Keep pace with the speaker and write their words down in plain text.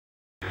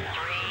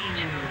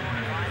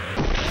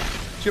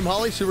Jim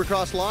Holley,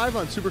 Supercross Live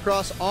on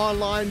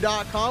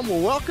supercrossonline.com.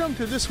 Well, welcome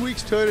to this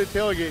week's Toyota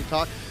Tailgate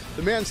Talk.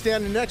 The man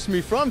standing next to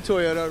me from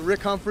Toyota,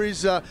 Rick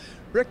Humpreys.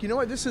 Rick, you know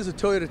what? This is a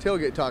Toyota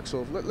Tailgate Talk,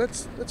 so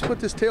let's put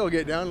this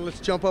tailgate down and let's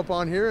jump up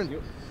on here and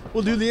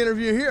we'll do the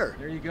interview here.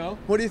 There you go.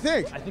 What do you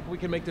think? I think we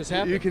can make this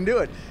happen. You can do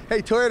it.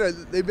 Hey,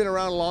 Toyota, they've been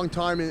around a long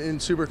time in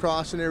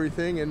Supercross and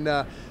everything, and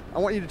I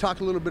want you to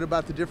talk a little bit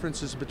about the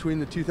differences between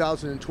the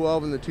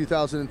 2012 and the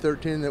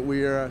 2013 that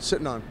we are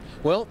sitting on.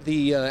 Well,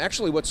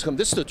 actually what's come,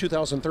 this is the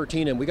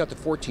 2013 and we got the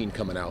 14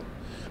 coming out.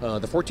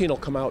 The 14 will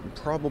come out in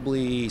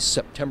probably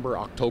September,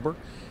 October.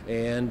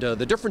 And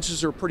the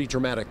differences are pretty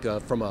dramatic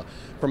from a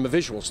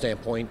visual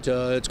standpoint.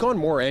 It's gone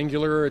more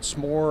angular, it's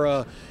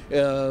more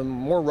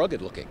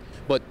rugged looking.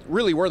 But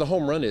really where the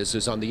home run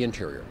is on the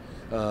interior.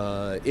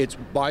 It's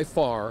by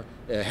far,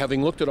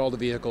 having looked at all the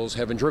vehicles,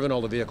 having driven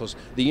all the vehicles,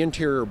 the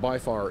interior by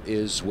far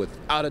is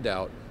without a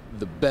doubt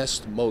the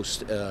best,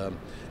 most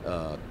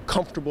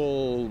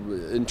comfortable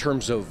in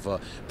terms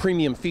of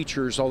premium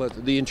features. All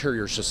that, the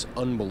interior is just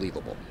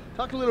unbelievable.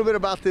 Talk a little bit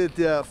about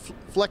the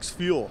flex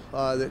fuel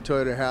that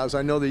Toyota has.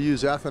 I know they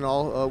use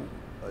ethanol.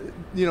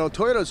 You know,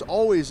 Toyota's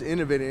always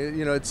innovating.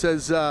 You know, it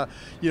says,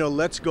 you know,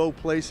 let's go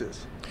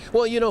places.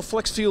 Well, you know,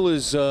 flex fuel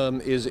is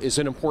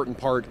an important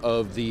part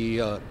of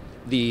the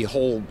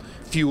whole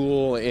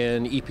fuel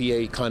and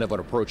EPA kind of an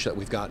approach that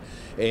we've got.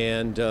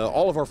 And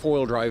all of our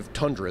four-wheel drive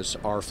Tundras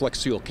are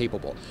flex fuel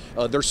capable.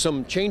 There's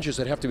some changes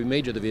that have to be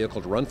made to the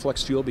vehicle to run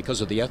flex fuel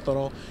because of the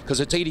ethanol, because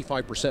it's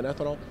 85%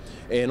 ethanol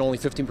and only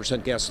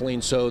 15%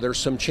 gasoline. So there's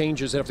some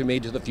changes that have to be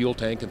made to the fuel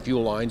tank and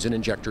fuel lines and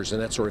injectors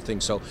and that sort of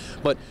thing. So,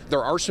 but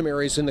there are some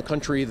areas in the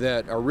country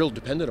that are real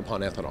dependent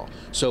upon ethanol.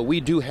 So we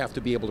do have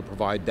to be able to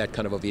provide that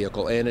kind of a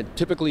vehicle, and it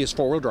typically is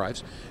four-wheel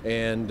drives,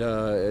 and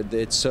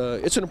it's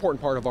an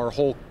important part of our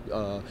whole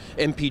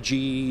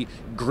MPG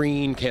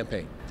green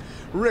campaign.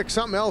 Rick,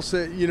 something else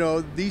that, you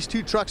know, these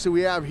two trucks that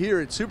we have here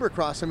at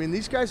Supercross, I mean,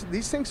 these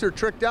things are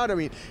tricked out. I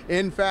mean,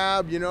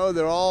 NFAB, you know,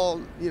 they're all,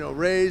 you know,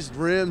 raised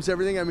rims,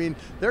 everything. I mean,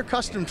 they're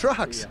custom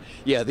trucks.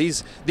 Yeah,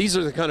 these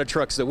are the kind of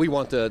trucks that we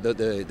want the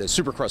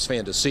Supercross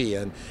fan to see,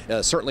 and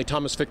certainly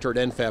Thomas Victor at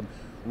NFAB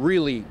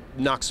really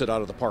knocks it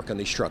out of the park on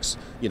these trucks.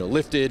 You know,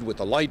 lifted with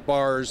the light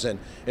bars and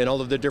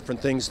all of the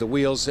different things, the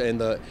wheels and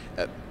the,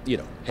 you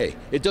know, hey,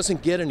 it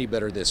doesn't get any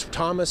better. This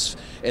Thomas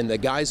and the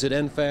guys at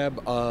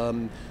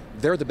NFAB,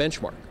 they're the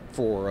benchmark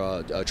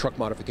for truck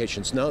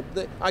modifications. Now,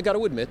 I got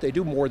to admit, they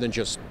do more than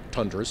just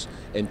Tundras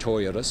and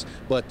Toyotas,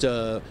 but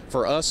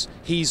for us,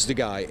 he's the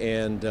guy,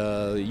 and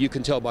you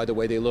can tell by the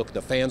way they look.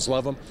 The fans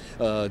love him.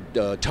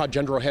 Todd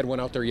Gendrow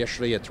went out there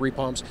yesterday at Three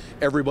Palms.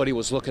 Everybody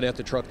was looking at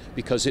the truck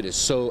because it is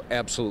so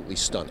absolutely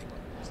stunning.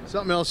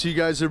 Something else you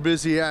guys are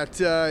busy at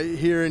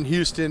here in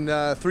Houston,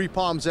 Three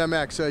Palms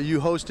MX.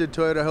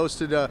 Toyota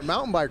hosted a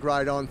mountain bike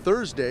ride on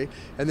Thursday,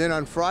 and then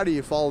on Friday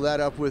you follow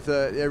that up with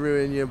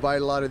everyone. You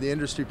invite a lot of the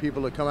industry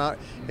people to come out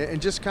and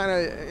just kind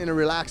of in a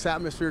relaxed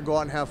atmosphere go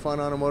out and have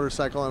fun on a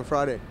motorcycle on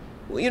Friday.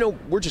 Well, you know,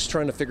 we're just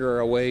trying to find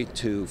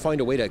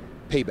a way to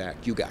pay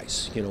back you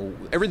guys. You know,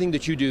 everything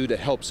that you do that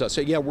helps us.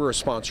 Yeah, we're a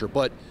sponsor,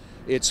 but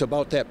it's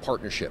about that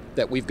partnership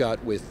that we've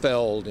got with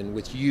Feld and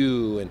with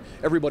you and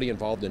everybody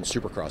involved in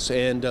Supercross.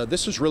 And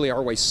this was really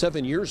our way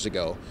 7 years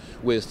ago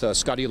with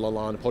Scotty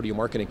Lalonde, Podium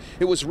Marketing.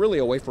 It was really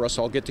a way for us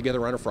to all get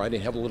together on a Friday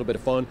and have a little bit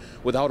of fun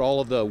without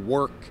all of the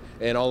work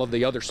and all of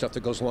the other stuff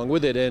that goes along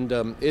with it. And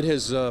it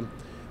has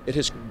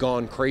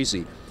gone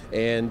crazy.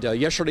 And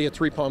yesterday at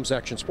Three Palms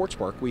Action Sports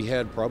Park, we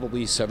had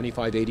probably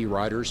 75, 80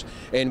 riders,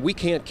 and we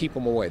can't keep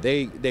them away.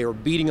 They are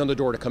beating on the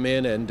door to come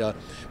in. And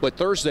but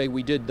Thursday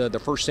we did the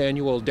first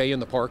annual day in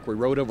the park. We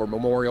rode over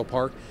Memorial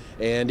Park,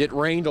 and it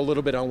rained a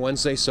little bit on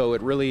Wednesday, so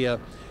it really it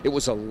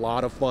was a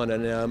lot of fun.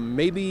 And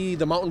maybe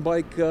the mountain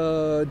bike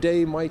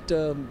day might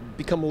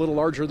become a little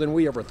larger than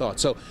we ever thought.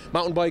 So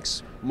mountain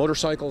bikes,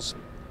 motorcycles,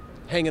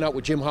 hanging out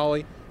with Jim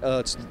Holley,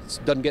 it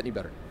doesn't get any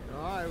better.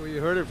 All right, well,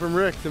 you heard it from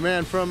Rick, the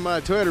man from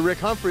Toyota, Rick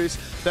Humpreys.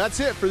 That's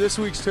it for this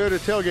week's Toyota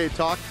Tailgate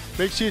Talk.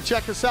 Make sure you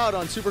check us out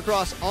on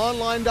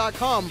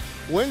supercrossonline.com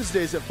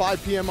Wednesdays at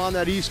 5 p.m. on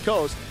that East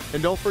Coast.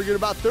 And don't forget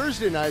about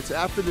Thursday nights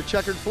after the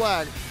checkered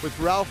flag with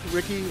Ralph,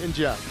 Ricky, and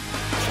Jeff.